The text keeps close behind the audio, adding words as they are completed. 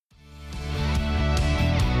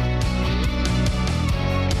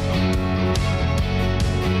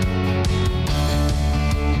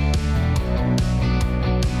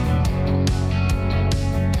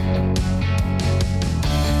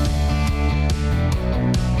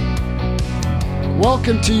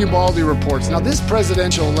Welcome to Ubaldi Reports. Now, this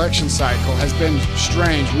presidential election cycle has been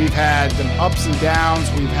strange. We've had the ups and downs.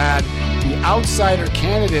 We've had the outsider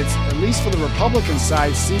candidates, at least for the Republican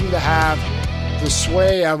side, seem to have the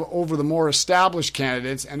sway over the more established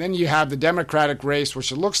candidates. And then you have the Democratic race,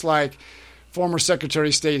 which it looks like former Secretary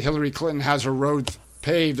of State Hillary Clinton has her road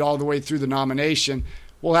paved all the way through the nomination.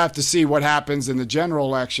 We'll have to see what happens in the general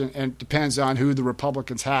election, and it depends on who the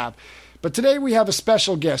Republicans have. But today we have a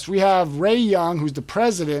special guest. We have Ray Young, who's the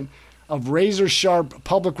president of Razor Sharp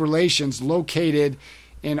Public Relations, located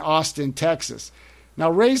in Austin, Texas.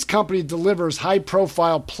 Now, Ray's company delivers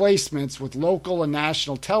high-profile placements with local and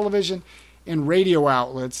national television and radio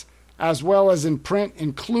outlets, as well as in print,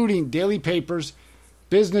 including daily papers,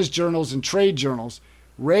 business journals, and trade journals.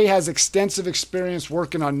 Ray has extensive experience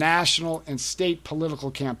working on national and state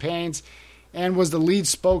political campaigns and was the lead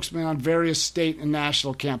spokesman on various state and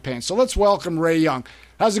national campaigns. So let's welcome Ray Young.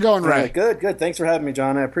 How's it going, Ray? Good. Thanks for having me,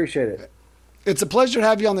 John. I appreciate it. It's a pleasure to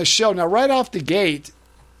have you on the show. Now, right off the gate,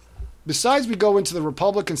 besides we go into the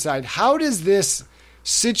Republican side, how does this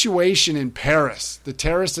situation in Paris, the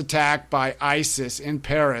terrorist attack by ISIS in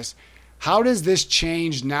Paris, how does this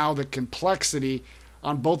change now the complexity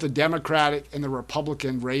on both the Democratic and the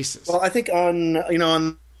Republican races? Well, I think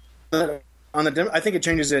I think it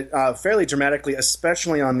changes it fairly dramatically,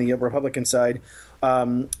 especially on the Republican side,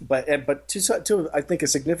 but to I think a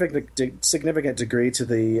significant degree to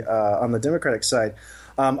the on the Democratic side.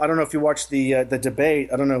 I don't know if you watched the debate.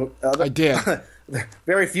 I don't know. I did.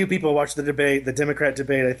 Very few people watched the debate, the Democrat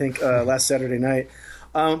debate. I think last Saturday night.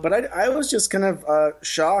 But I was just kind of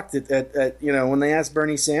shocked at when they asked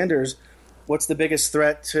Bernie Sanders, what's the biggest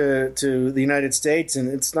threat to the United States, and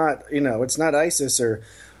it's not ISIS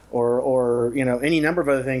or any number of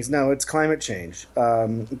other things. No, it's climate change,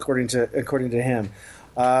 according to him.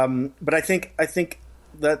 But I think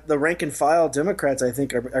that the rank and file Democrats, I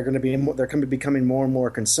think, are going to be becoming more and more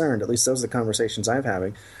concerned. At least those are the conversations I'm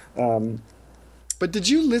having. But did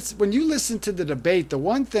you listen when you listened to the debate? The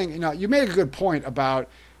one thing, you made a good point about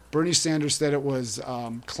Bernie Sanders said it was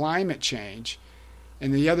climate change,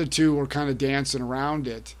 and the other two were kind of dancing around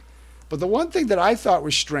it. But the one thing that I thought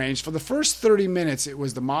was strange, for the first 30 minutes, it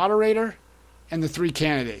was the moderator and the three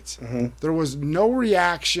candidates. Mm-hmm. There was no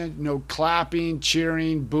reaction, no clapping,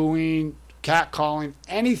 cheering, booing, catcalling,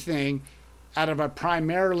 anything out of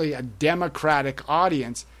primarily a Democratic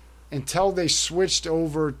audience until they switched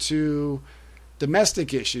over to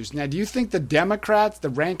domestic issues. Now, do you think the Democrats, the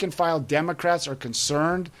rank-and-file Democrats, are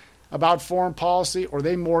concerned about foreign policy, or are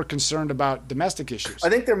they more concerned about domestic issues? I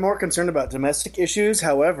think they're more concerned about domestic issues.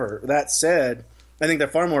 However, that said, I think they're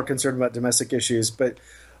far more concerned about domestic issues. But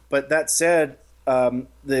that said, the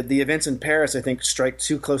events in Paris, I think, strike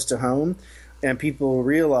too close to home, and people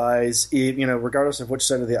realize, regardless of which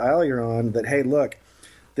side of the aisle you're on, that, hey, look,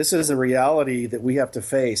 this is a reality that we have to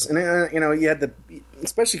face. And you had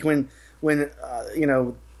especially when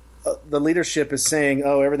the leadership is saying,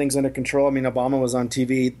 oh, everything's under control. I mean, Obama was on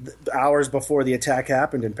TV hours before the attack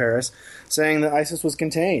happened in Paris saying that ISIS was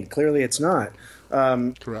contained. Clearly it's not.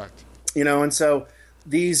 Correct. And so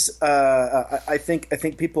these I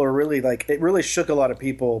think people are really it really shook a lot of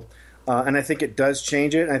people, and I think it does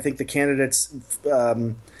change it. And I think the candidates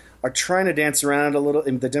are trying to dance around a little.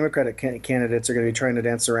 The Democratic candidates are going to be trying to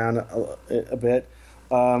dance around a bit.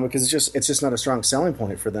 Because it's just not a strong selling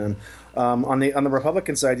point for them. On the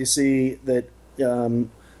Republican side, you see that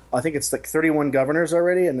I think it's like 31 governors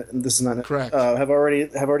already, and this is not correct. Have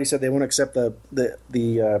already said they won't accept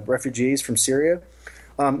the refugees from Syria.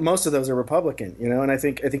 Most of those are Republican, and I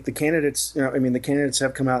think the candidates, the candidates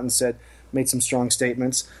have come out and made some strong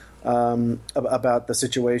statements about the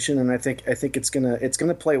situation, and I think it's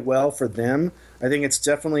gonna play well for them. I think it's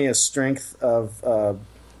definitely a strength of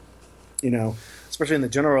especially in the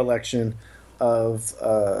general election of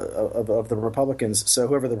the Republicans. So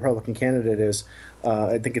whoever the Republican candidate is,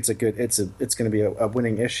 I think it's going to be a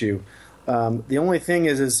winning issue. The only thing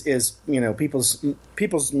is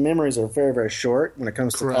people's memories are very, very short when it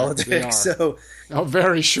comes to politics. So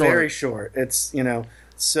very short. Very short. It's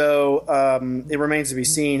so it remains to be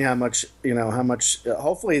seen how much.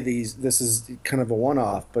 Hopefully this is kind of a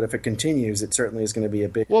one-off, but if it continues, it certainly is going to be a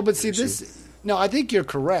big. Well, but see issue. this. No, I think you're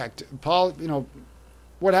correct, Paul.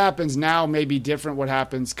 What happens now may be different what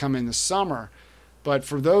happens come in the summer. But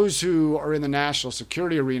for those who are in the national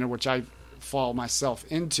security arena, which I fall myself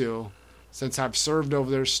into, since I've served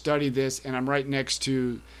over there, studied this, and I'm right next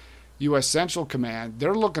to U.S. Central Command,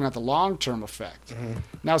 they're looking at the long-term effect. Mm-hmm.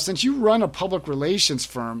 Now, since you run a public relations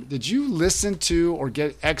firm, did you listen to or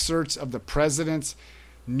get excerpts of the president's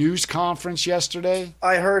news conference yesterday.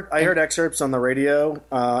 I heard excerpts on the radio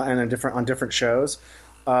and on different shows.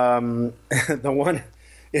 The one,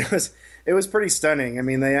 it was pretty stunning. I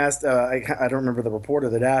mean, they asked I don't remember the reporter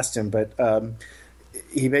that asked him, but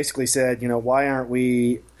he basically said, why aren't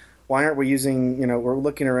we using, we're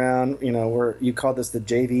looking around, you called this the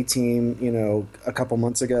JV team, a couple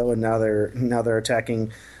months ago, and now they're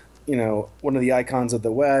attacking, one of the icons of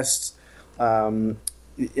the West.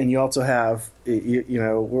 And you also have, a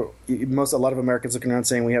lot of Americans looking around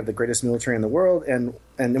saying we have the greatest military in the world. And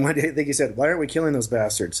one day I think he said, why aren't we killing those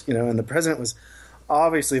bastards? And the president was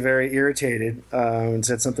obviously very irritated and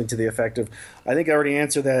said something to the effect of, I think I already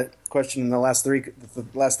answered that question in the last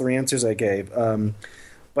three answers I gave.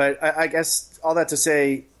 But I guess all that to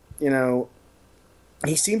say,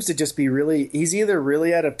 he seems to just be he's either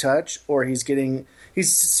really out of touch or he's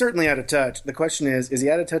certainly out of touch. The question is he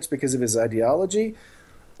out of touch because of his ideology,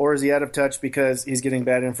 or is he out of touch because he's getting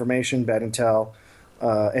bad information, bad intel,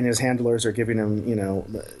 and his handlers are giving him,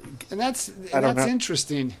 And that's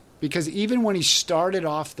interesting, because even when he started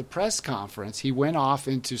off the press conference, he went off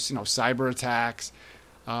into, cyber attacks,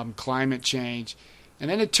 climate change, and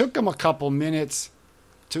then it took him a couple minutes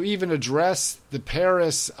to even address the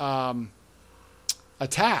Paris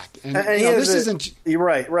attack. And this isn't. You're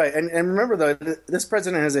right. And remember, though, this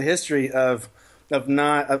president has a history of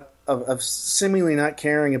seemingly not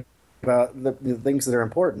caring about the things that are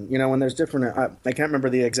important. When there's different. I can't remember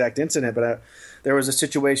the exact incident, but there was a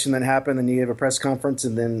situation that happened, and he gave a press conference,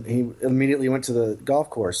 and then he immediately went to the golf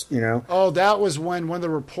course. Oh, that was when one of the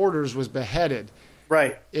reporters was beheaded.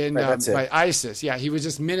 Right. By ISIS. Yeah, he was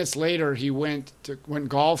just minutes later. He went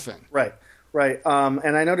golfing. Right.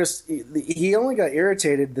 And I noticed he only got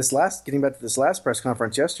irritated getting back to this last press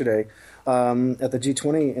conference yesterday at the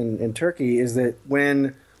G20 in Turkey, is that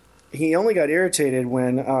when he only got irritated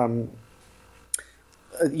when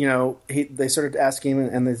they started asking him,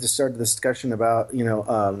 and they just started the discussion about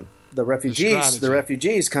the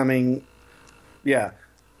refugees coming. Yeah.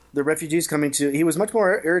 The refugees coming to. He was much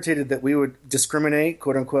more irritated that we would discriminate,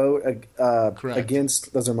 quote unquote,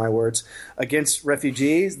 against. Those are my words, against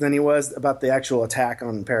refugees than he was about the actual attack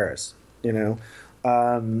on Paris. I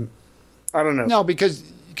don't know. No, because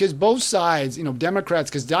both sides, Democrats,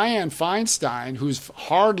 because Dianne Feinstein, who's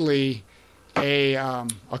hardly a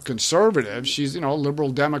conservative, she's a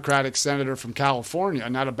liberal Democratic senator from California,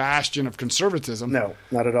 not a bastion of conservatism. No,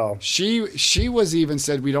 not at all. She was even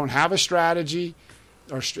said we don't have a strategy.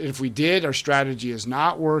 Or if we did, our strategy is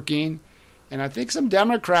not working. And I think some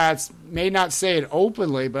Democrats may not say it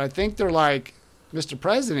openly, but I think they're like, Mr.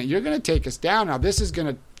 President, you're going to take us down. Now, this is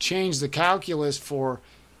going to change the calculus for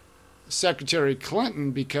Secretary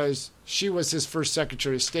Clinton, because she was his first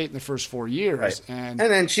Secretary of State in the first 4 years. Right. And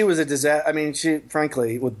then she was a disaster. I mean,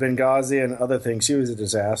 frankly, with Benghazi and other things, she was a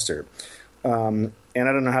disaster. And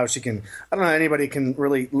I don't know how anybody can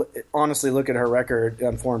really honestly look at her record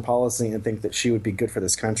on foreign policy and think that she would be good for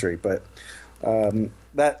this country. But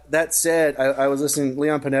that said, I was listening.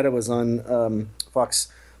 Leon Panetta was on Fox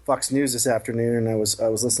News this afternoon, and I was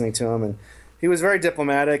listening to him, and he was very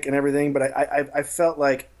diplomatic and everything. But I felt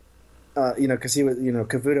like, because he was,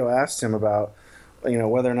 Cavuto asked him about,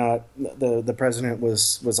 whether or not the president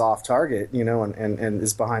was off target, and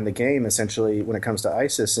is behind the game essentially when it comes to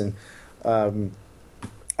ISIS. And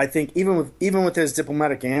I think even with his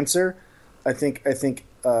diplomatic answer, I think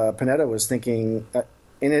Panetta was thinking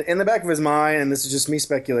in the back of his mind, and this is just me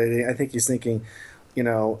speculating, I think he's thinking,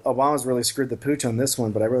 Obama's really screwed the pooch on this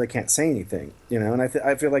one, but I really can't say anything, And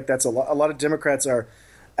I feel like that's a lot of Democrats are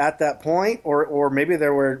at that point, or maybe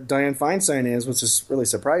they're where Dianne Feinstein is, which is really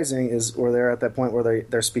surprising, is where they're at that point where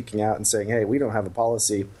they're speaking out and saying, hey, we don't have a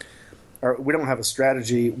policy, or we don't have a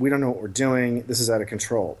strategy, we don't know what we're doing, this is out of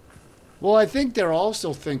control. Well, I think they're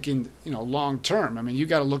also thinking, long term. I mean, you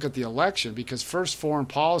got to look at the election, because first foreign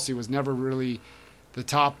policy was never really the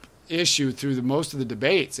top issue through most of the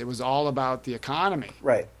debates. It was all about the economy.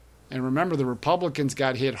 Right. And remember, the Republicans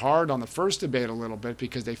got hit hard on the first debate a little bit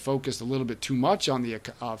because they focused a little bit too much on the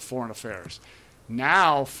foreign affairs.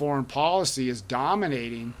 Now, foreign policy is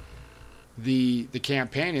dominating the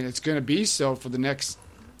campaign, and it's going to be so for the next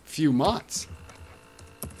few months.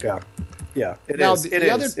 Yeah,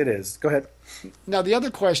 it is. Go ahead. Now, the other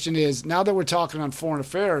question is, now that we're talking on foreign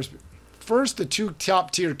affairs, first, the two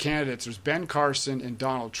top-tier candidates, there's Ben Carson and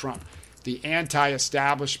Donald Trump, the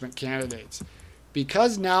anti-establishment candidates.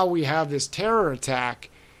 Because now we have this terror attack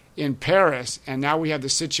in Paris, and now we have the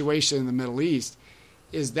situation in the Middle East,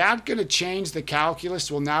 is that going to change the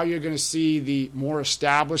calculus? Well, now you're going to see the more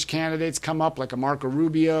established candidates come up, like a Marco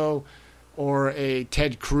Rubio or a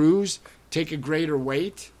Ted Cruz, take a greater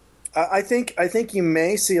weight? I think you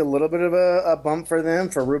may see a little bit of a bump for them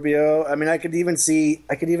for Rubio. I mean, I could even see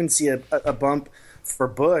a bump for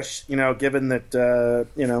Bush. Given that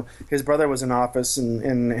his brother was in office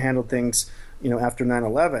and handled things after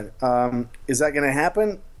 9/11. Is that going to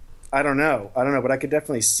happen? I don't know, but I could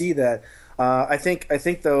definitely see that. I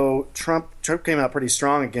think though Trump came out pretty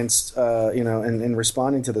strong against in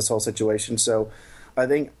responding to this whole situation. So I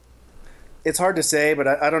think it's hard to say, but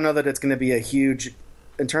I don't know that it's going to be a huge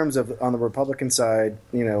in terms of on the Republican side.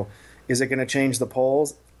 Is it going to change the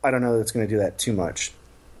polls? I don't know that it's going to do that too much.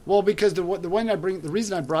 Well, because the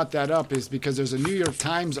reason I brought that up is because there's a New York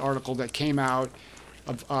Times article that came out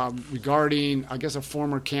regarding, I guess, a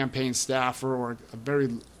former campaign staffer or a very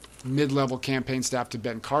mid-level campaign staff to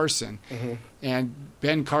Ben Carson. Mm-hmm. And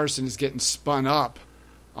Ben Carson is getting spun up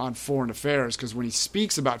on foreign affairs because when he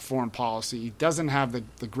speaks about foreign policy, he doesn't have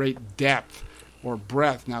the great depth or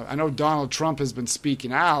breadth. Now, I know Donald Trump has been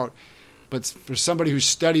speaking out, but for somebody who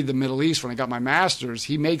studied the Middle East when I got my master's,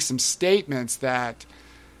 he makes some statements that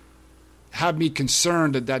have me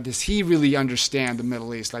concerned that does he really understand the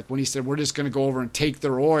Middle East? Like when he said, we're just going to go over and take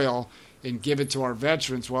their oil and give it to our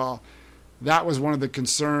veterans. Well, that was one of the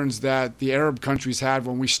concerns that the Arab countries had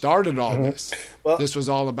when we started all this. Well, this was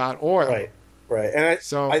all about oil. Right. And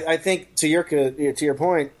I think to your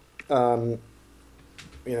point, I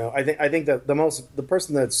think that the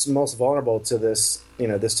person that's most vulnerable to this,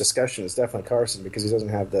 this discussion is definitely Carson because he doesn't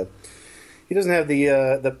have the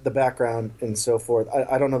background and so forth.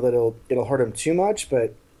 I don't know that it'll hurt him too much,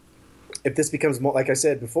 but if this becomes more, like I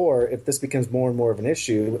said before, if this becomes more and more of an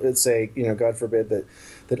issue, let's say, God forbid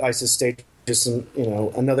that ISIS stages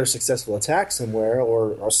another successful attack somewhere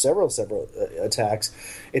or several attacks,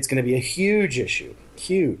 it's going to be a huge issue,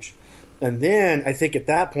 huge. And then I think at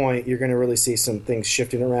that point you're going to really see some things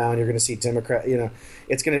shifting around. You're going to see Democrat,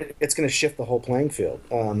 it's going to shift the whole playing field.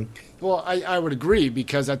 Well, I would agree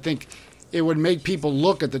because I think it would make people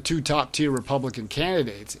look at the two top-tier Republican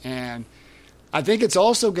candidates. And I think it's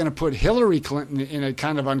also going to put Hillary Clinton in a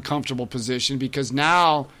kind of uncomfortable position because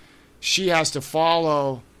now she has to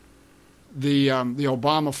follow the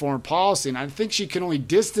Obama foreign policy. And I think she can only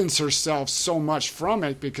distance herself so much from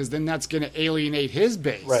it because then that's going to alienate his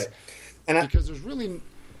base. Right. Because there's really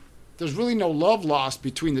no love lost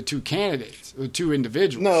between the two candidates, the two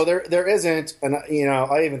individuals. No, there isn't, and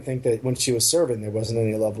I even think that when she was serving, there wasn't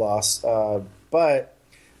any love lost. But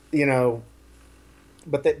they're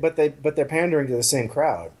pandering to the same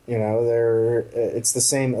crowd. It's the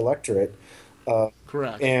same electorate.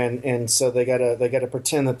 Correct. And so they gotta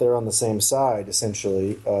pretend that they're on the same side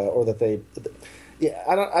essentially, or that they. Yeah,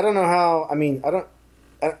 I don't know how. I mean, I don't.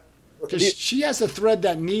 Because she has to thread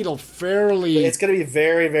that needle fairly. It's going to be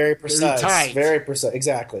very, very precise. Very tight. Very precise.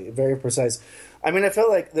 Exactly. Very precise. I mean, I felt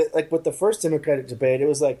like with the first Democratic debate, it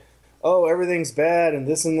was like, oh, everything's bad and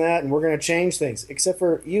this and that, and we're going to change things. Except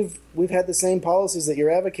for we've had the same policies that you're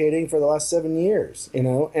advocating for the last 7 years,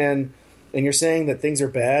 and you're saying that things are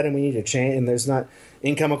bad and we need to change, and there's not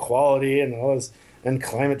income equality and all this, and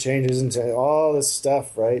climate changes and all this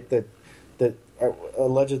stuff, right? That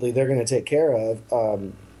allegedly they're going to take care of.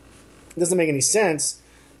 It doesn't make any sense,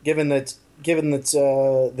 given that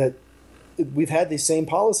we've had these same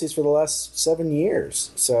policies for the last 7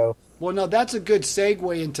 years. So, well, no, that's a good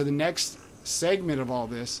segue into the next segment of all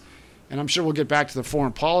this, and I'm sure we'll get back to the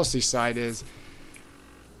foreign policy side. Is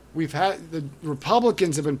we've had the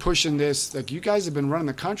Republicans have been pushing this, like you guys have been running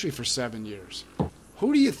the country for 7 years.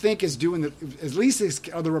 Who do you think is doing at least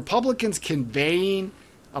are the Republicans conveying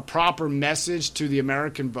a proper message to the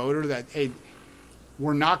American voter that, hey,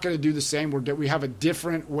 we're not going to do the same. We have a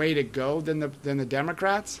different way to go than the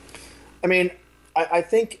Democrats? I mean, I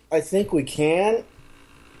think we can.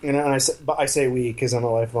 And I say we because I'm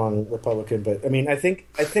a lifelong Republican, but I mean, I think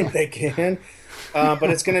they can. But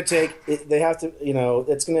it's going to take. They have to.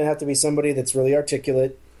 It's going to have to be somebody that's really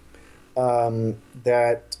articulate,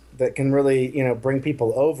 that can really bring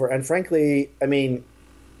people over. And frankly, I mean,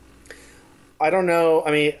 I don't know.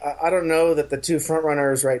 I mean, I don't know that the two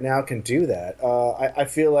frontrunners right now can do that. I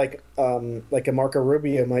feel like a Marco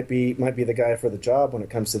Rubio might be the guy for the job when it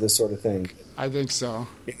comes to this sort of thing. I think so.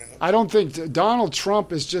 I don't think Donald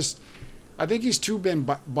Trump is just. I think he's too been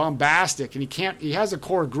bombastic, and he can't. He has a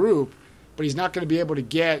core group, but he's not going to be able to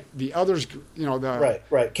get the others.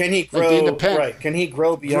 Right. Can he grow? Right. Can he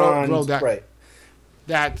grow beyond? Grow that, right.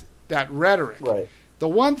 That rhetoric. Right. The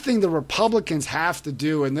one thing the Republicans have to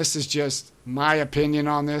do, and this is just my opinion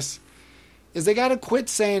on this, is they got to quit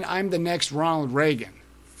saying I'm the next Ronald Reagan.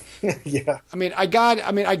 Yeah. I mean, I got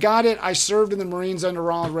it. I served in the Marines under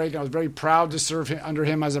Ronald Reagan. I was very proud to serve under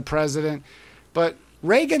him as a president. But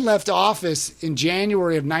Reagan left office in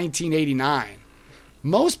January of 1989.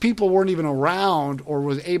 Most people weren't even around or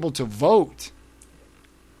was able to vote.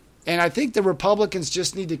 And I think the Republicans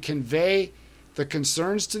just need to convey the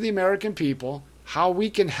concerns to the American people, how we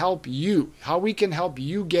can help you, how we can help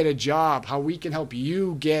you get a job, how we can help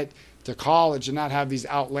you get to college and not have these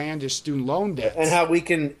outlandish student loan debts. And how we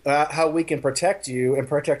can protect you and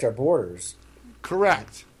protect our borders.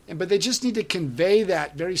 Correct. But they just need to convey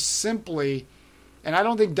that very simply. And I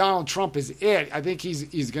don't think Donald Trump is it. I think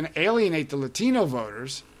he's going to alienate the Latino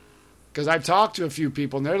voters, because I've talked to a few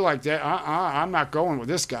people and they're like, I'm not going with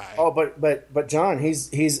this guy. Oh, but John, he's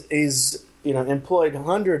employed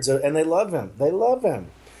hundreds of, and they love him. They love him.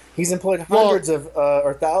 He's employed hundreds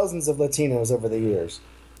or thousands of Latinos over the years.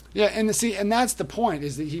 Yeah, and that's the point,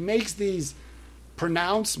 is that he makes these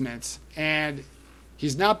pronouncements and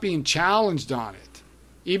he's not being challenged on it.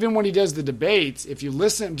 Even when he does the debates, if you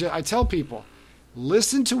listen, I tell people,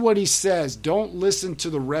 listen to what he says. Don't listen to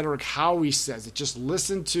the rhetoric, how he says it. Just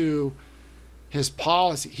listen to his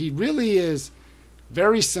policy. He really is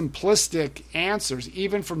very simplistic answers,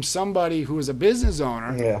 even from somebody who is a business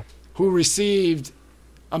owner who received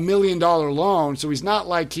 $1 million loan. So he's not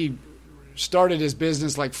like he started his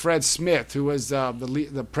business like Fred Smith, who was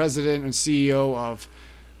the president and CEO of,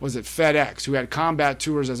 was it FedEx, who had combat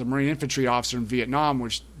tours as a Marine infantry officer in Vietnam,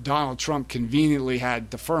 which Donald Trump conveniently had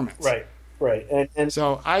deferments. Right. And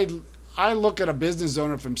so I look at a business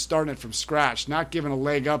owner from starting it from scratch, not giving a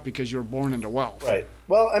leg up because you were born into wealth. Right.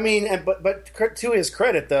 Well, I mean, but to his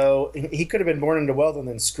credit, though, he could have been born into wealth and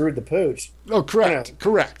then screwed the pooch. Oh, correct,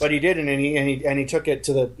 correct. But he didn't, and he took it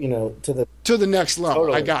to the next level.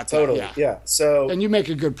 Totally, I got that. Totally. Yeah. So, and you make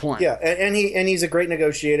a good point. Yeah, and he's a great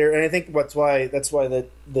negotiator, and I think that's why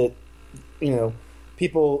that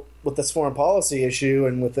people with this foreign policy issue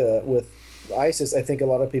and with ISIS, I think a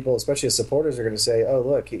lot of people, especially his supporters, are going to say, "Oh,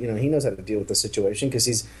 look, he knows how to deal with the situation because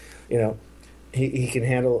he's, he can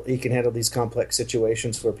handle these complex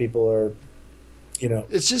situations where people are,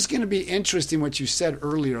 It's just going to be interesting what you said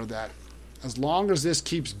earlier, that as long as this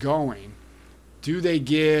keeps going, do they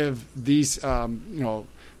give these,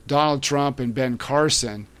 Donald Trump and Ben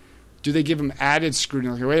Carson, do they give them added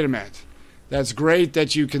scrutiny? Like, wait a minute, that's great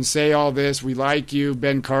that you can say all this. We like you,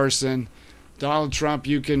 Ben Carson. Donald Trump,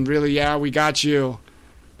 you can really, we got you.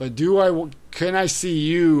 But can I see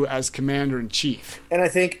you as commander-in-chief? And I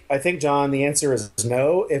think, John, the answer is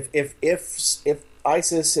no. If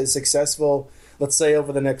ISIS is successful, let's say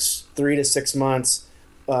over the next 3 to 6 months,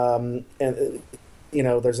 and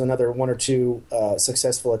there's another 1 or 2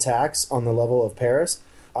 successful attacks on the level of Paris,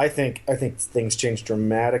 I think things change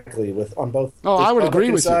dramatically on both the I would agree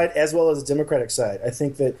Republican with side you. as well as the Democratic side. I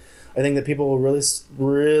think that people will really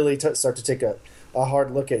start to take a hard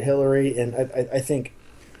look at Hillary, and I think,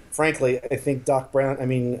 frankly,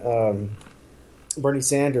 Bernie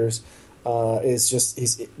Sanders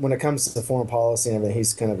he's when it comes to foreign policy and everything,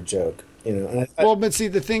 he's kind of a joke. But see,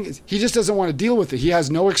 the thing is, he just doesn't want to deal with it. He has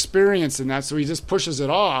no experience in that, so he just pushes it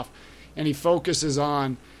off, and he focuses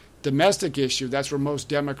on domestic issue. That's where most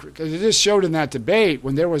Democrats, because it just showed in that debate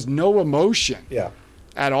when there was no emotion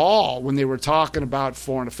at all when they were talking about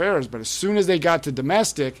foreign affairs. But as soon as they got to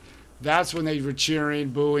domestic, that's when they were cheering,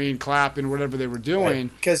 booing, clapping, whatever they were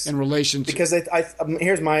doing in relation to. Because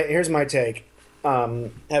here's my take.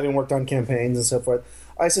 Having worked on campaigns and so forth,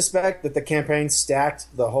 I suspect that the campaign stacked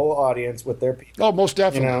the whole audience with their people. Oh, most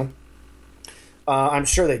definitely. I'm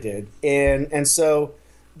sure they did, and so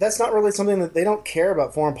that's not really something that they don't care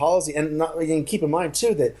about foreign policy. And keep in mind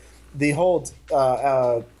too that the whole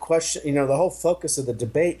question, the whole focus of the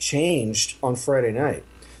debate changed on Friday night.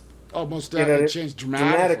 Oh, most definitely changed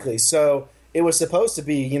dramatically. So it was supposed to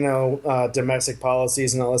be, domestic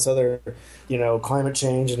policies and all this other, climate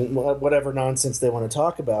change and whatever nonsense they want to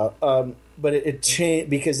talk about. But it changed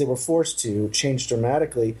because they were forced to change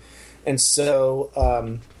dramatically. And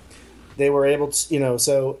so they were able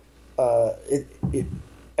to,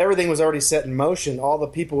 everything was already set in motion. All the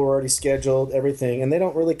people were already scheduled, everything. And they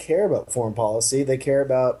don't really care about foreign policy. They care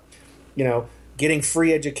about, getting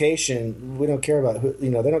free education. We don't care about who, they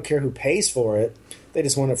don't care who pays for it. They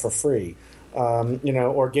just want it for free.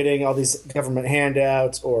 Or getting all these government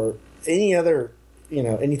handouts or any other,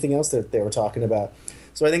 anything else that they were talking about.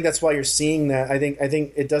 So I think that's why you're seeing that. I think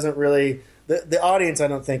it doesn't really, the audience, I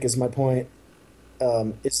don't think, is my point.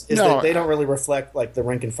 That they don't really reflect like the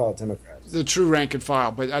rank and file Democrats. The true rank and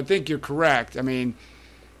file. But I think you're correct. I mean,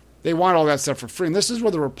 they want all that stuff for free. And this is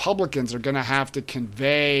where the Republicans are going to have to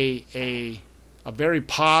convey a very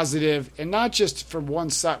positive, and not just from one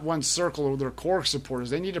circle of their core supporters.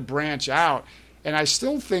 They need to branch out. And I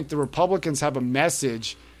still think the Republicans have a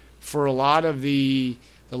message for a lot of the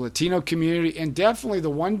Latino community, and definitely the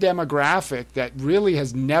one demographic that really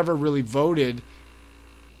has never really voted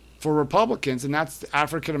for Republicans, and that's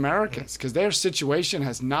African Americans, because their situation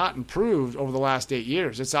has not improved over the last 8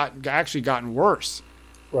 years. It's actually gotten worse.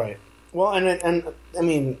 Right. Well, and I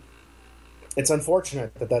mean, it's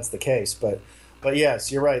unfortunate that that's the case, but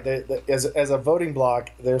yes, you're right. As a voting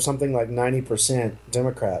bloc, there's something like 90%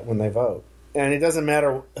 Democrat when they vote, and it doesn't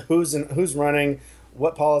matter who's running,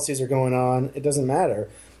 what policies are going on. It doesn't matter,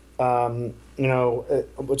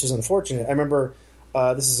 which is unfortunate. I remember.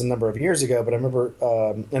 This is a number of years ago, but I remember,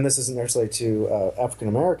 and this isn't necessarily to African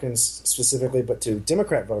Americans specifically, but to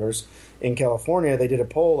Democrat voters in California. They did a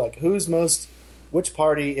poll like which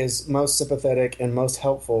party is most sympathetic and most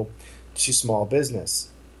helpful to small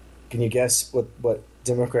business. Can you guess what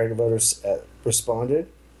Democratic voters responded?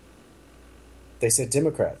 They said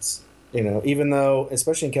Democrats. Even though,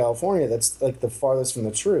 especially in California, that's like the farthest from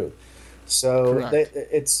the truth. So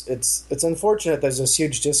it's unfortunate. There's this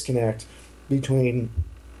huge disconnect between,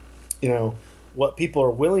 what people are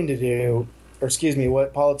willing to do,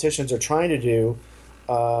 what politicians are trying to do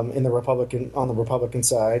on the Republican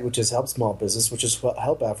side, which is help small business, which is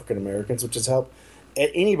help African Americans, which is help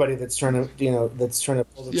anybody that's trying to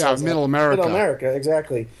pull themselves middle America. Middle America,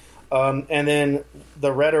 exactly. And then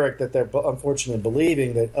the rhetoric that they're unfortunately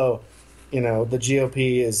believing that the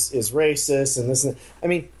GOP is racist and this. I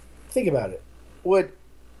mean, think about it. Would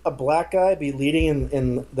a black guy be leading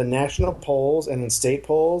in the national polls and in state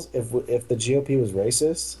polls if the GOP was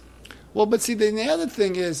racist? Well, but see, the other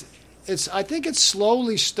thing is, I think it's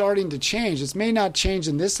slowly starting to change. It may not change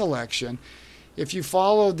in this election. If you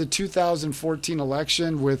followed the 2014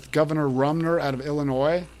 election with Governor Rumner out of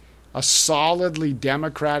Illinois, a solidly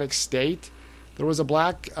Democratic state, there was a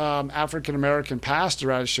black African-American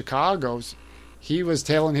pastor out of Chicago. He was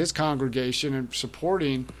telling his congregation and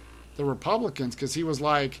supporting the Republicans because he was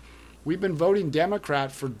like, we've been voting Democrat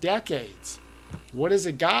for decades. What has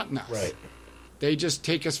it gotten us? Right. They just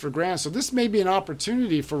take us for granted. So this may be an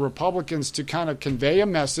opportunity for Republicans to kind of convey a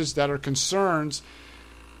message that are concerns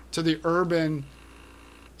to the urban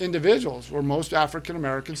individuals where most African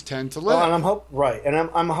Americans tend to live. Well, and I'm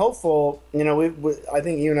hopeful. I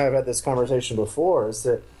think you and I have had this conversation before. Is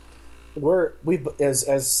that we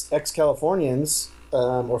as ex-Californians.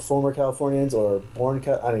 Or former Californians, or born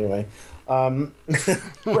anyway,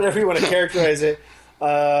 whatever you want to characterize it.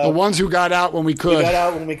 The ones who got out when we could. We got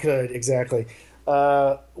out when we could, exactly.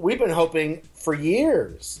 We've been hoping for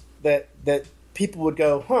years that people would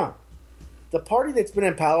go, the party that's been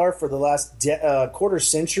in power for the last quarter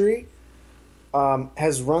century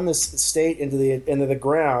has run this state into the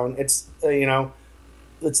ground. It's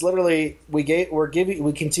It's literally we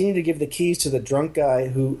continue to give the keys to the drunk guy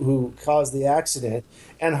who caused the accident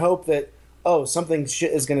and hope that something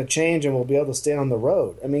is going to change and we'll be able to stay on the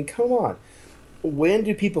road. I mean, come on. When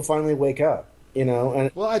do people finally wake up?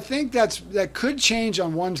 And well, I think that could change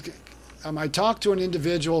on one. I talked to an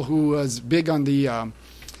individual who was big on the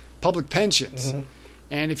public pensions, mm-hmm.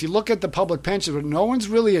 and if you look at the public pension, but no one's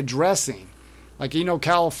really addressing. Like,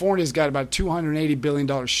 California's got about $280 billion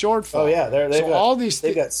shortfall. Oh, yeah.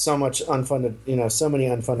 They've got so much unfunded, so many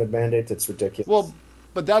unfunded mandates, it's ridiculous. Well,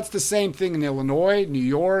 but that's the same thing in Illinois, New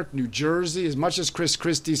York, New Jersey. As much as Chris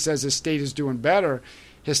Christie says his state is doing better,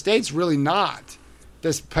 his state's really not.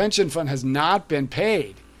 This pension fund has not been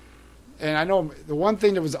paid. And I know the one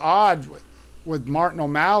thing that was odd with Martin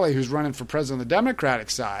O'Malley, who's running for president on the Democratic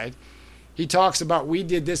side, he talks about we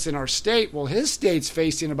did this in our state. Well, his state's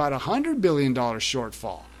facing about $100 billion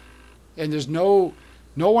shortfall. And there's no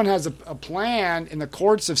one has a plan, and the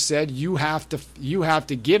courts have said you have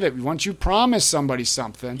to give it. Once you promise somebody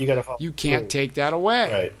something, you can't take that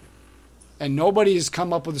away. Right. And nobody has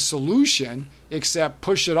come up with a solution except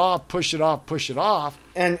push it off.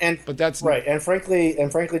 But that's right. And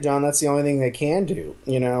frankly, John, that's the only thing they can do.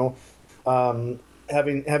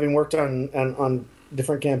 Having worked on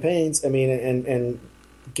different campaigns, I mean, and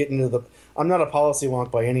get into the. I'm not a policy wonk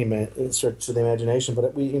by any stretch of the imagination,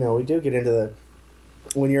 but we do get into the.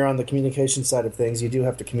 When you're on the communication side of things, you do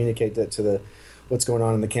have to communicate that to what's going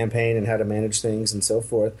on in the campaign and how to manage things and so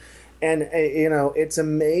forth. And it's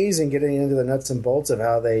amazing getting into the nuts and bolts of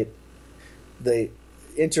how they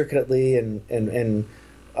intricately and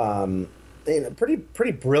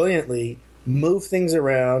pretty brilliantly move things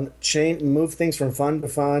around, move things from fund to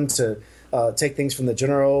fund to take things from the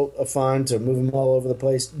general fund to move them all over the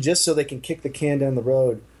place, just so they can kick the can down the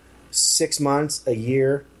road 6 months, a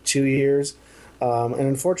year, 2 years. And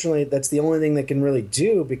unfortunately, that's the only thing they can really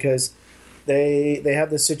do, because they have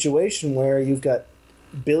this situation where you've got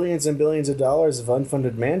billions and billions of dollars of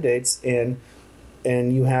unfunded mandates, and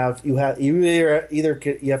you have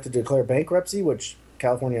to declare bankruptcy, which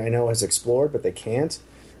California I know has explored, but they can't.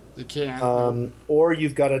 They can't. Or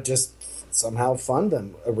you've got to just somehow fund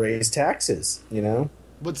them, raise taxes.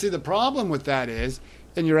 But see, the problem with that is,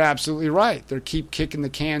 and you're absolutely right, they keep kicking the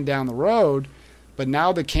can down the road, but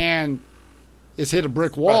now the can is hit a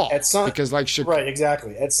brick wall. Right, because right,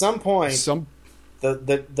 exactly. At some point,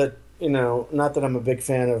 the not that I'm a big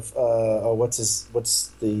fan of Obama's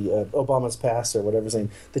past or whatever his name.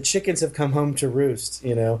 The chickens have come home to roost.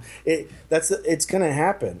 It's going to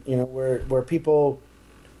happen. Where people,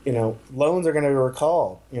 loans are going to be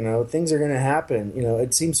recalled. Things are going to happen.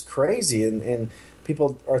 It seems crazy, and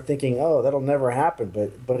people are thinking, oh, that'll never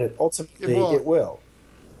happen, but it ultimately it will.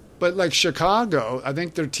 But like Chicago, I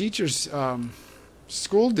think their teachers'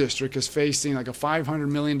 school district is facing like a $500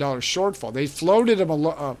 million shortfall. They floated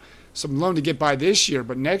them some loan to get by this year,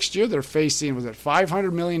 but next year they're facing, was it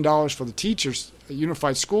 $500 million for the teachers,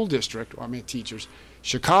 Unified School District,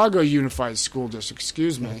 Chicago Unified School District,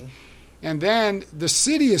 excuse me. Mm-hmm. And then the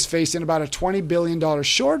city is facing about a $20 billion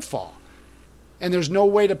shortfall. And there's no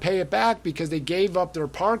way to pay it back because they gave up their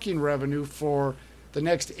parking revenue for the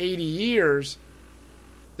next 80 years.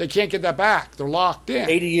 They can't get that back. They're locked in.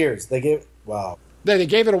 80 years. Wow. They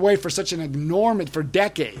gave it away for such an enormous, for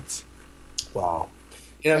decades. Wow.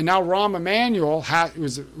 And now Rahm Emanuel,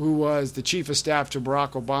 who was the chief of staff to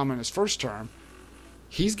Barack Obama in his first term,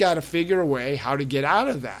 he's got to figure a way how to get out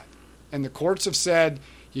of that. And the courts have said,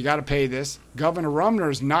 you got to pay this. Governor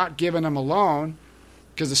Rumner's not giving him a loan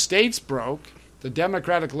because the state's broke. The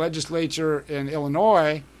Democratic legislature in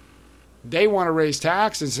Illinois, they want to raise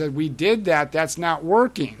taxes. Said, we did that. That's not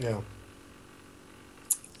working. Yeah.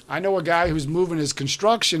 I know a guy who's moving his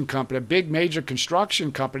construction company, a big major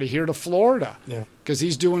construction company, here to Florida. Yeah. Because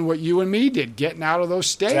he's doing what you and me did, getting out of those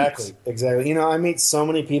states. Exactly. I meet so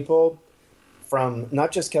many people from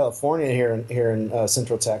not just California here in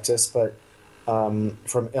Central Texas, but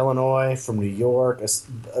from Illinois, from New York.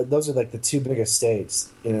 Those are like the two biggest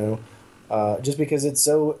states, just because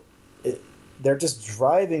they're just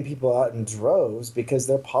driving people out in droves because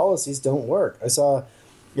their policies don't work. I saw,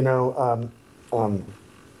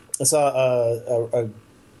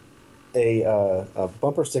 a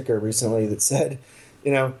bumper sticker recently that said,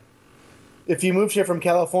 if you moved here from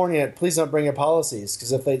California, please don't bring your policies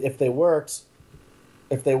because if they worked,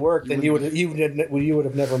 then you would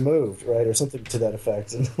have never moved, right, or something to that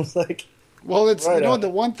effect. And I was like, well, it's the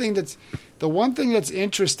one thing that's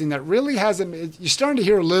interesting that really hasn't. You're starting to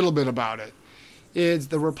hear a little bit about it. Is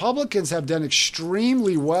the Republicans have done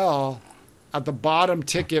extremely well at the bottom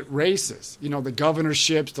ticket races, the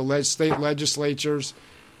governorships, the state legislatures.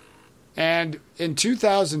 And in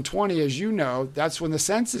 2020, as you know, that's when the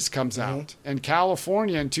census comes out. And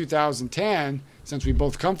California in 2010, since we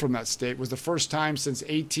both come from that state, was the first time since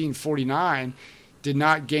 1849 did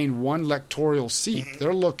not gain one electoral seat. Mm-hmm.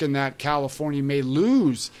 They're looking at California may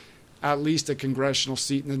lose at least a congressional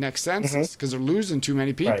seat in the next census because they're losing too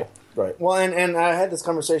many people. Right. Well, and I had this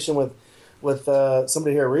conversation with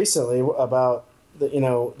somebody here recently about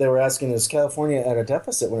they were asking, is California at a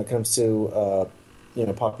deficit when it comes to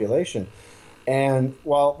population? And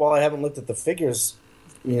while I haven't looked at the figures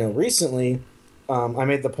recently, I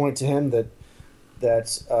made the point to him that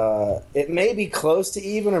it may be close to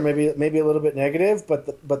even or maybe a little bit negative,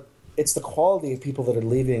 but it's the quality of people that are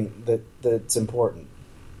leaving that's important.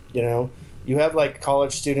 You have like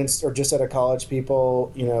college students or just out of college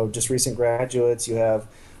people, just recent graduates. You have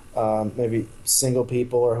maybe single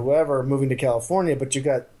people or whoever moving to California, but you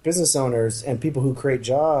got business owners and people who create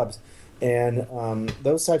jobs and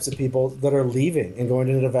those types of people that are leaving and going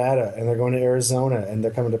to Nevada and they're going to Arizona and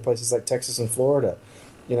they're coming to places like Texas and Florida,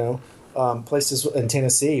 places in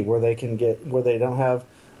Tennessee where they don't have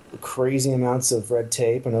crazy amounts of red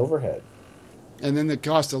tape and overhead. And then the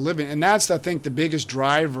cost of living. And that's, I think, the biggest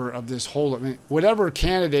driver of this whole, whatever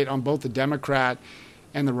candidate on both the Democrat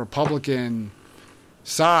and the Republican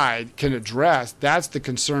side can address, that's the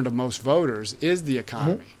concern of most voters, is the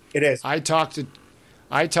economy. Mm-hmm. It is. I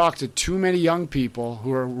talk to too many young people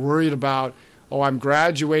who are worried about, I'm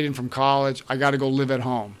graduating from college, I got to go live at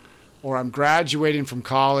home. Or I'm graduating from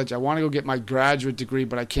college, I want to go get my graduate degree,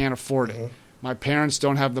 but I can't afford it. Mm-hmm. My parents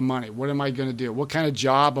don't have the money. What am I going to do? What kind of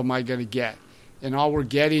job am I going to get? And all we're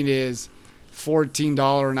getting is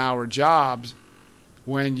 $14 an hour jobs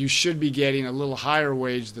when you should be getting a little higher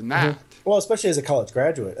wage than that. Mm-hmm. Well, especially as a college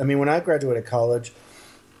graduate. I mean, when I graduated college,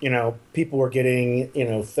 people were getting,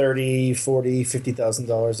 $30,000, $40,000,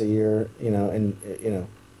 $50,000 a year,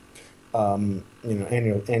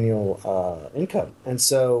 annual income. And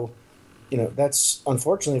so, that's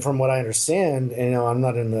unfortunately from what I understand, and I'm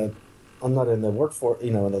not in the in the workforce,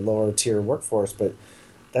 in the lower tier workforce, but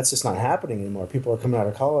that's just not happening anymore. People are coming out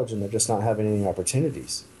of college and they're just not having any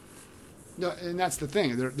opportunities. No, and that's the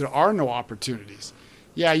thing. There are no opportunities.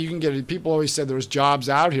 Yeah, you can get it. People always said there's jobs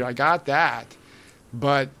out here. I got that.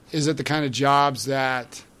 But is it the kind of jobs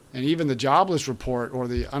that, and even the jobless report or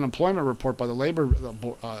the unemployment report by the Labor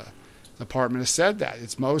Department has said that.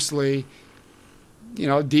 It's mostly,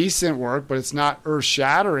 decent work, but it's not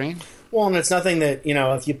earth-shattering. Well, and it's nothing that,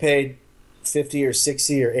 if you paid $50 or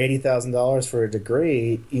 $60 or $80,000 for a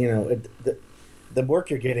degree, the work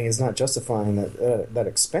you're getting is not justifying that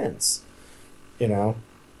expense, and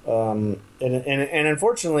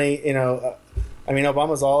unfortunately,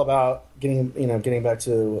 Obama's all about getting back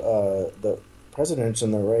to the presidents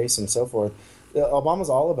and the race and so forth. Obama's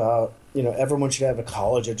all about, everyone should have a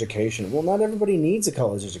college education. Well, not everybody needs a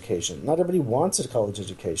college education. Not everybody wants a college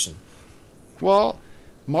education. Well,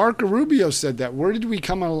 Marco Rubio said that. Where did we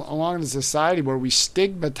come along in a society where we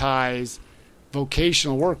stigmatize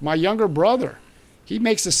vocational work? My younger brother, he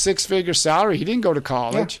makes a 6-figure salary. He didn't go to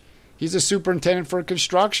college. Yeah. He's a superintendent for a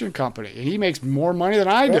construction company, and he makes more money than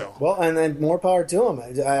I do. Well, and then more power to him.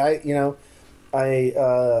 Like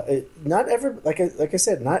I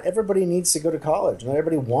said, not everybody needs to go to college. Not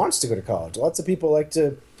everybody wants to go to college. Lots of people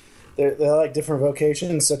they like different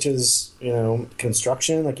vocations, such as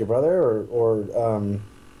construction, like your brother, or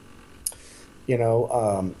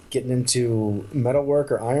getting into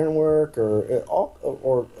metalwork or ironwork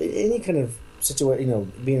or any kind of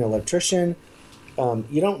situation. Being an electrician.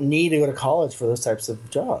 You don't need to go to college for those types of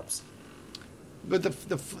jobs. But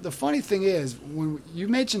the funny thing is, when you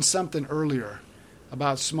mentioned something earlier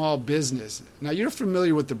about small business. Now, you're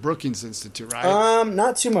familiar with the Brookings Institute, right?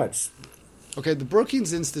 Not too much. Okay, the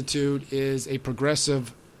Brookings Institute is a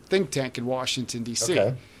progressive think tank in Washington, D.C.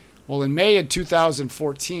 Okay. Well, in May of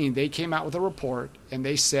 2014, they came out with a report, and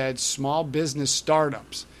they said small business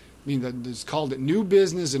startups, it's called it new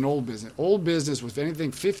business and old business. Old business was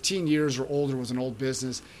anything 15 years or older was an old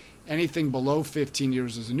business. Anything below 15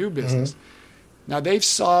 years is a new business. Mm-hmm. Now, they've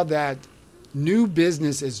saw that new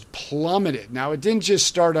business is plummeted. Now, it didn't just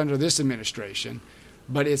start under this administration,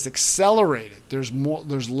 but it's accelerated.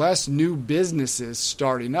 There's less new businesses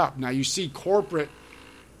starting up. Now, you see corporate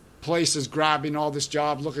places grabbing all this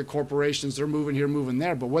job. Look at corporations. They're moving here, moving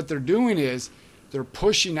there. But what they're doing is they're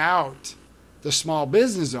pushing out the small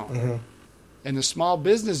business owner. Mm-hmm. And the small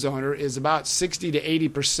business owner is about 60 to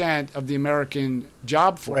 80% of the American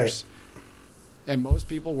job force. Right. And most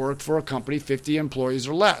people work for a company 50 employees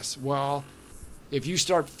or less. Well, if you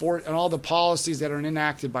start and all the policies that are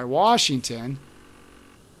enacted by Washington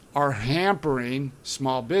are hampering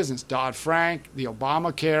small business, Dodd-Frank, the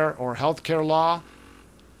Obamacare or healthcare law.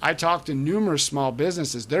 I talked to numerous small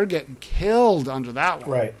businesses. They're getting killed under that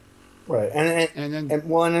one. Right.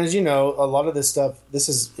 And as you know, a lot of this stuff,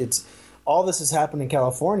 all this has happened in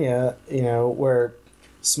California, where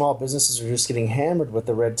small businesses are just getting hammered with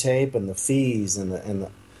the red tape and the fees and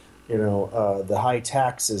the high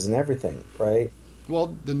taxes and everything, right?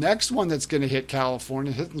 Well, the next one that's going to hit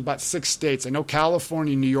California hits about 6 states. I know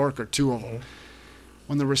California and New York are 2 of them. Mm-hmm.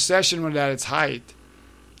 When the recession went at its height,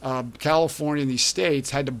 California and these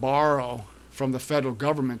states had to borrow from the federal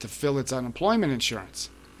government to fill its unemployment insurance.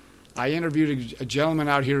 I interviewed a gentleman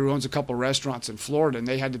out here who owns a couple of restaurants in Florida, and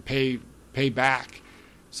they had to pay back.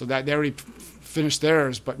 So that they already finished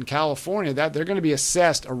theirs. But in California, that they're going to be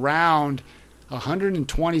assessed around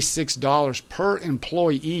 $126 per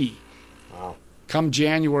employee. Wow. Come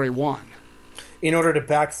January 1. In order to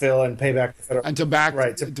backfill and pay back the federal and to pay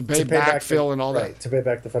backfill and all that. To pay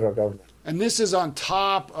back the federal government. And this is on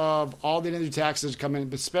top of all the new taxes coming,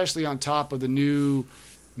 but especially on top of the new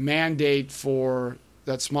mandate for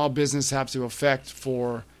that small business has to affect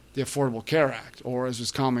for the Affordable Care Act, or as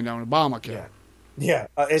was commonly known, Obamacare. Yeah.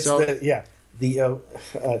 It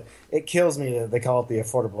kills me that they call it the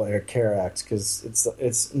Affordable Care Act because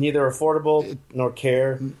it's neither affordable nor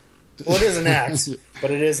care. Well, it is an act, but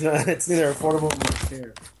it is not. It's neither affordable nor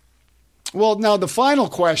care. Well, now the final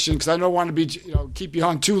question, because I don't want to be keep you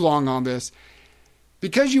on too long on this,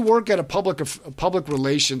 because you work at a public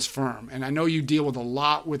relations firm, and I know you deal with a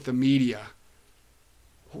lot with the media.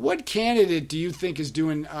 What candidate do you think is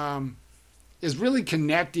doing is really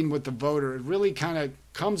connecting with the voter? It really kind of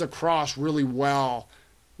comes across really well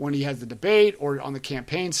when he has the debate or on the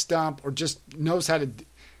campaign stump, or just knows how to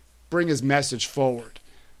bring his message forward.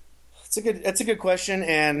 That's a good question,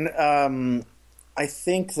 and I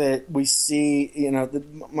think that we see,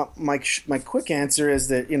 my quick answer is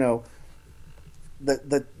that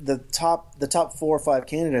the top 4 or 5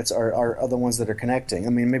 candidates are the ones that are connecting. I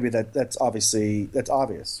mean, maybe that's obvious,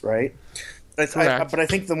 right? But I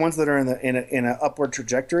think the ones that are in an upward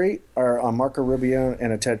trajectory are Marco Rubio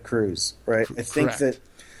and a Ted Cruz, right? I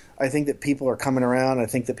think that people are coming around. I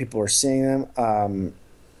think that people are seeing them,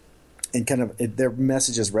 and kind of their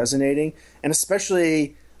message is resonating, and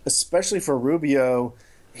especially for Rubio,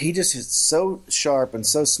 he just is so sharp and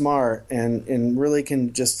so smart, and really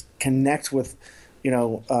can just connect with,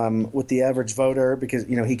 with the average voter, because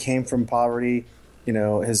he came from poverty.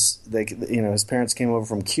 His parents came over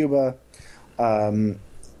from Cuba.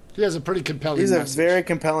 He has a pretty compelling message. He's a very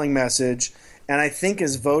compelling message. And I think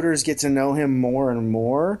as voters get to know him more and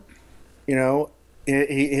more,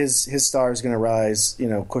 his star is going to rise,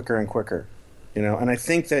 quicker and quicker. And I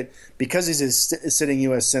think that because he's a sitting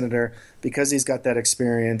U.S. senator, because he's got that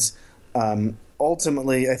experience,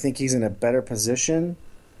 ultimately I think he's in a better position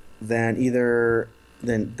than either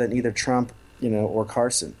Trump, or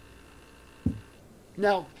Carson.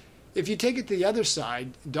 Now, if you take it to the other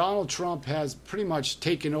side, Donald Trump has pretty much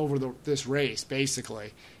taken over this race,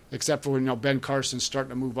 basically, except for Ben Carson's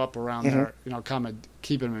starting to move up around there, kind of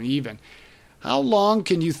keeping him even. How long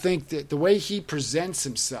can you think that the way he presents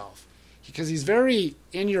himself, because he's very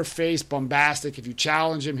in-your-face, bombastic. If you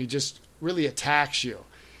challenge him, he just really attacks you.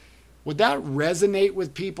 Would that resonate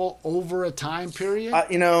with people over a time period?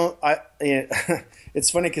 It's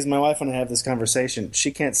funny because my wife and I have this conversation.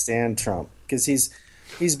 She can't stand Trump because he's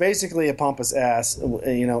basically a pompous ass,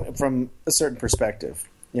 from a certain perspective,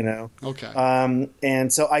 Okay.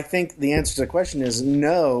 And so I think the answer to the question is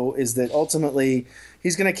no, is that ultimately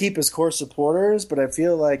he's going to keep his core supporters, but I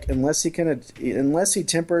feel like unless he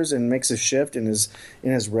tempers and makes a shift in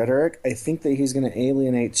his rhetoric, I think that he's going to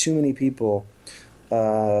alienate too many people, which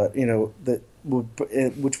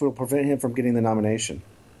will prevent him from getting the nomination.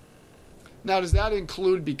 Now, does that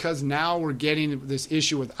include, because now we're getting this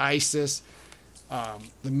issue with ISIS,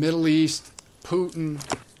 the Middle East, Putin,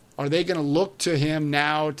 are they going to look to him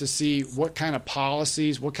now to see what kind of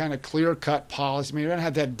policies, what kind of clear-cut policy? I mean, we don't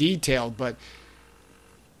have that detailed, but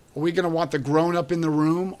are we going to want the grown-up in the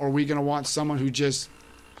room, or are we going to want someone who just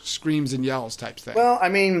screams and yells type thing? Well, I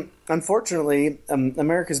mean, unfortunately,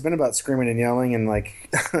 America's been about screaming and yelling and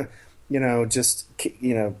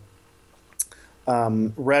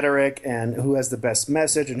rhetoric and who has the best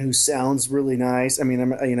message and who sounds really nice. I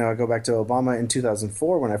mean, I go back to Obama in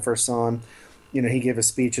 2004 when I first saw him. He gave a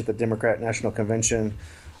speech at the Democrat National Convention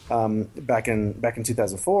back in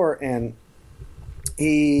 2004, and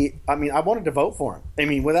I wanted to vote for him. I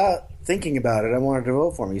mean, without thinking about it, I wanted to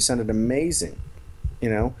vote for him. He sounded amazing,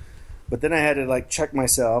 But then I had to check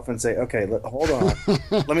myself and say, okay, hold on,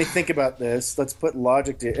 let me think about this. Let's put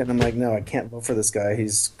logic to it. And I'm like, no, I can't vote for this guy.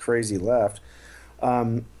 He's crazy left.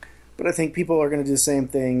 But I think people are going to do the same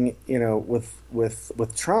thing,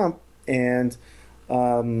 with Trump. And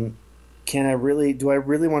do I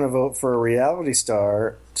really want to vote for a reality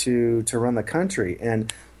star to run the country?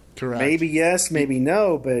 And correct. Maybe yes, maybe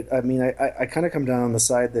no. But I mean, I kind of come down on the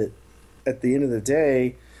side that at the end of the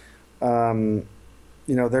day,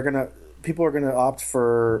 people are gonna opt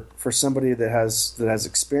for somebody that has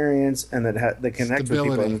experience and that connects with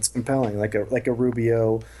people and it's compelling, like a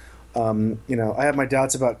Rubio. I have my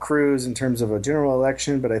doubts about Cruz in terms of a general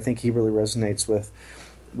election, but I think he really resonates with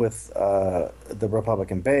the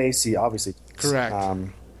Republican base. He obviously correct,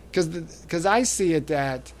 because I see it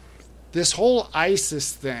that this whole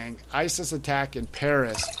ISIS attack in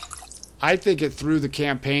Paris, I think it threw the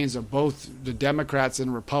campaigns of both the Democrats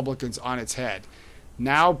and Republicans on its head.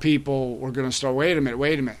 Now people were going to start, wait a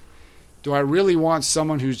minute. Do I really want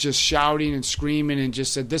someone who's just shouting and screaming and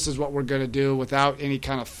just said, this is what we're going to do without any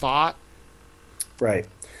kind of thought? Right.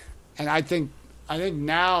 And I think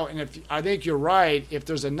now, and I think you're right, if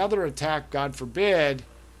there's another attack, God forbid,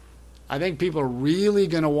 I think people are really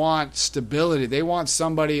going to want stability. I want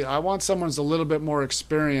someone who's a little bit more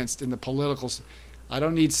experienced in the political. I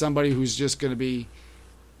don't need somebody who's just going to be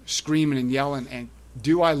screaming and yelling. And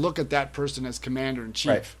do I look at that person as commander in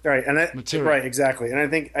chief? Right, right, exactly. And I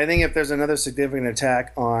think if there's another significant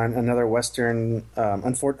attack on another Western,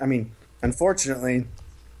 unfortunately,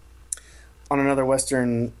 on another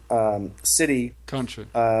Western city, country,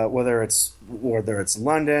 whether it's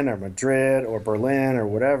London or Madrid or Berlin or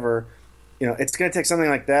whatever, it's going to take something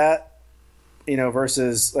like that.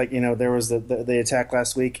 Versus there was the attack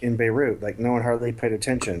last week in Beirut. No one hardly paid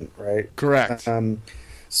attention, right? Correct.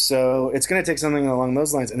 So it's going to take something along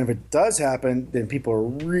those lines. And if it does happen, then people are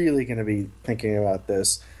really going to be thinking about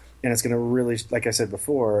this. And it's going to really, like I said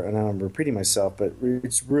before, and I'm repeating myself, but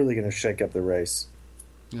it's really going to shake up the race.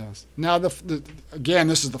 Yes. Now, again,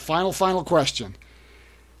 this is the final question.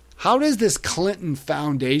 How does this Clinton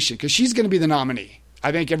Foundation, because she's going to be the nominee.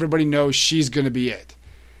 I think everybody knows she's going to be it.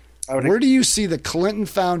 Where do you see the Clinton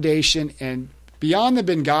Foundation, and beyond the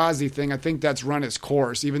Benghazi thing, I think that's run its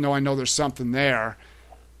course, even though I know there's something there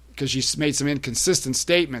because she's made some inconsistent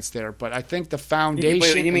statements there. But I think the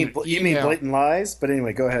foundation. You mean blatant lies? But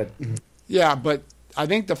anyway, go ahead. Yeah, but I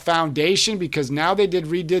think the foundation, because now they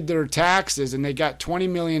redid their taxes and they got $20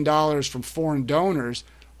 million from foreign donors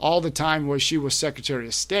all the time where she was Secretary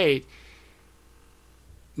of State.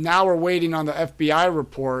 Now we're waiting on the FBI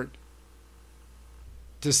report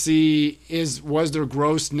to see was there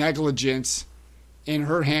gross negligence in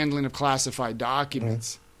her handling of classified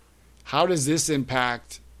documents. How does this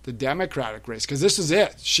impact the Democratic race? Because this is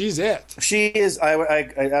it. She's it. She is. I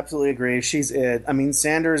absolutely agree. She's it. I mean,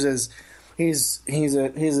 Sanders is. He's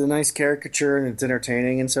a nice caricature and it's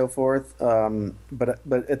entertaining and so forth. But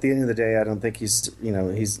at the end of the day, I don't think he's.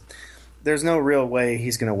 There's no real way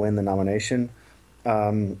he's going to win the nomination.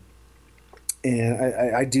 And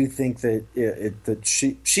I do think that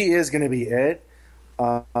she is going to be it.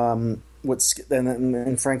 And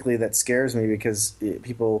frankly, that scares me because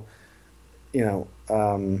people, well,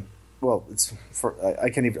 it's I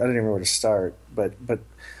don't even know where to start. But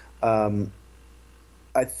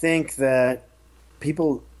I think that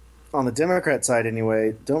people on the Democrat side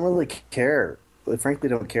anyway don't really care. They frankly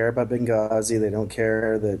don't care about Benghazi. They don't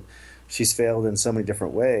care that she's failed in so many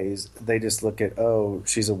different ways. They just look at,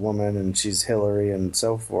 she's a woman and she's Hillary and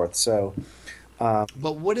so forth. So,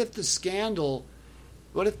 but what if the scandal?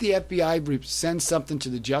 What if the FBI sends something to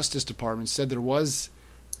the Justice Department, said there was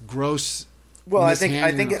gross? Well, I think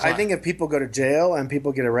if people go to jail and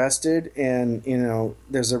people get arrested, and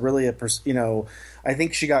there's I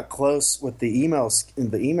think she got close with the email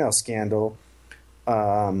scandal.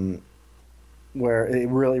 Where it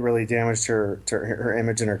really, really damaged her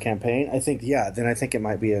image and her campaign. I think it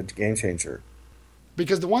might be a game changer.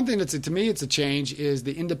 Because the one thing to me it's a change is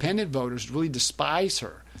the independent voters really despise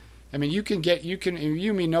her. I mean, you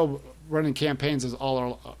know running campaigns is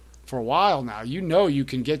for a while now. You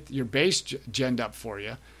can get your base ginned up for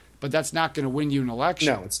you, but that's not going to win you an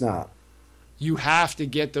election. No, it's not. You have to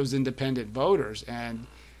get those independent voters, and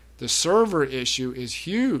the server issue is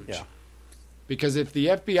huge. Yeah. Because if the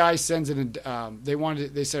FBI sends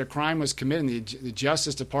they said a crime was committed and the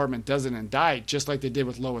Justice Department doesn't indict, just like they did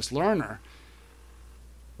with Lois Lerner,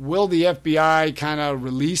 will the FBI kind of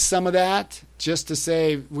release some of that just to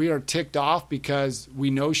say we are ticked off because we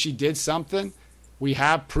know she did something? We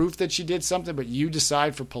have proof that she did something, but you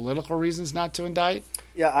decide for political reasons not to indict?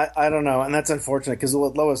 Yeah, I don't know. And that's unfortunate because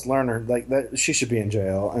with Lois Lerner, she should be in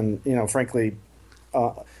jail. And, frankly,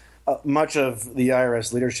 much of the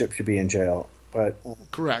IRS leadership should be in jail. But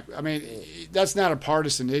correct. I mean, that's not a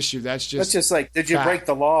partisan issue. That's just like, did you break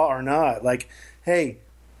the law or not? Like, hey,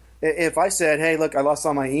 if I said, hey, look, I lost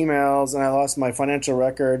all my emails and I lost my financial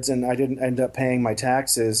records and I didn't end up paying my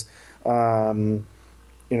taxes, sorry.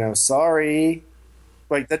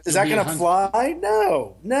 Like, is that going to fly?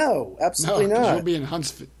 No, absolutely not.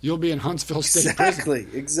 You'll be in Huntsville State Prison.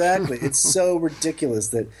 Exactly. It's so ridiculous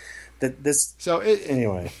that this.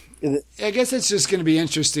 Anyway. I guess it's just going to be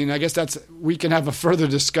interesting. I guess we can have a further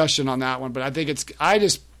discussion on that one, but I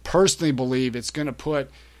just personally believe it's going to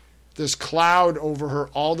put this cloud over her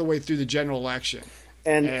all the way through the general election.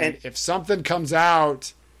 And if something comes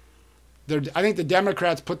out, I think the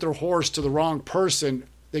Democrats put their horse to the wrong person.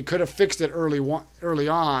 They could have fixed it early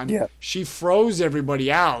on. Yeah. She froze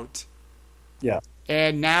everybody out. Yeah.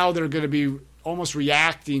 And now they're going to be almost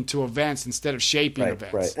reacting to events instead of shaping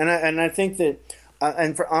events. Right. And I think that.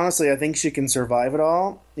 Honestly, I think she can survive it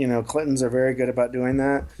all. Clintons are very good about doing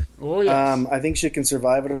that. Oh, yes. I think she can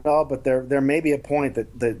survive it all, but there may be a point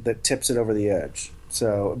that tips it over the edge.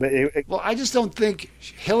 So, well, I just don't think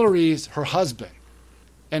Hillary's her husband,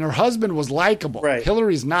 and her husband was likable. Right.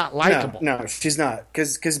 Hillary's not likable. No, she's not.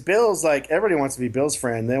 Because Bill's everybody wants to be Bill's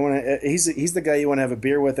friend. They want to. He's the guy you want to have a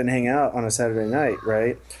beer with and hang out on a Saturday night,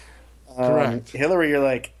 right? Correct. Hillary, you're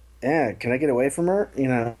like. Yeah, can I get away from her?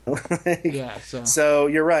 Yeah. So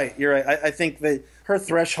you're right. I think that her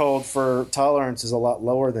threshold for tolerance is a lot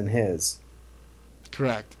lower than his.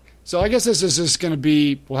 Correct. So I guess this is just going to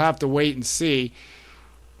be. We'll have to wait and see.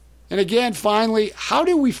 And again, finally, how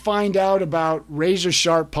do we find out about razor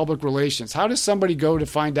sharp public relations? How does somebody go to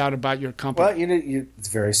find out about your company? Well, it's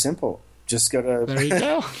very simple. Just go to there you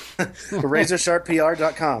go.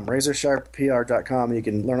 RazorSharpPR.com. RazorSharpPR.com. You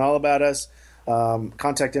can learn all about us.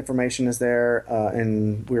 Contact information is there,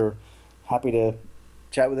 and we're happy to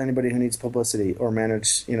chat with anybody who needs publicity or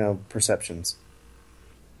manage, perceptions.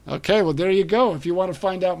 Okay, well, there you go. If you want to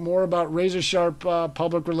find out more about Razor Sharp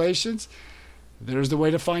public relations, there's the way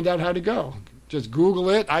to find out how to go. Just Google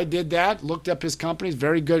it. I did that. Looked up his company. It's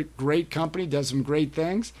very good, great company. Does some great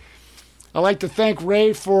things. I'd like to thank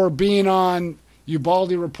Ray for being on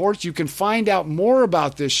Ubaldi Reports. You can find out more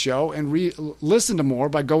about this show and listen to more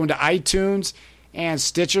by going to iTunes and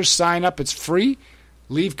Stitcher. Sign up. It's free.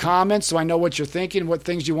 Leave comments so I know what you're thinking, what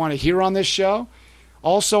things you want to hear on this show.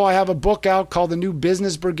 Also, I have a book out called The New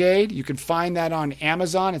Business Brigade. You can find that on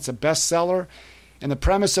Amazon. It's a bestseller. And the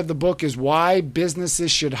premise of the book is why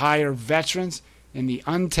businesses should hire veterans and the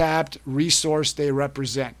untapped resource they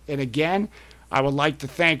represent. And again, I would like to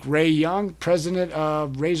thank Ray Young, president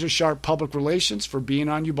of Razor Sharp Public Relations, for being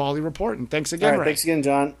on Ubaldi Report. And thanks again, Ray. Thanks again,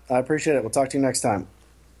 John. I appreciate it. We'll talk to you next time.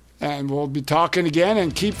 And we'll be talking again,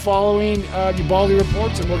 and keep following Ubaldi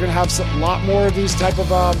Reports, and we're going to have a lot more of these type of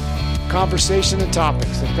conversation and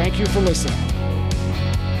topics. So thank you for listening.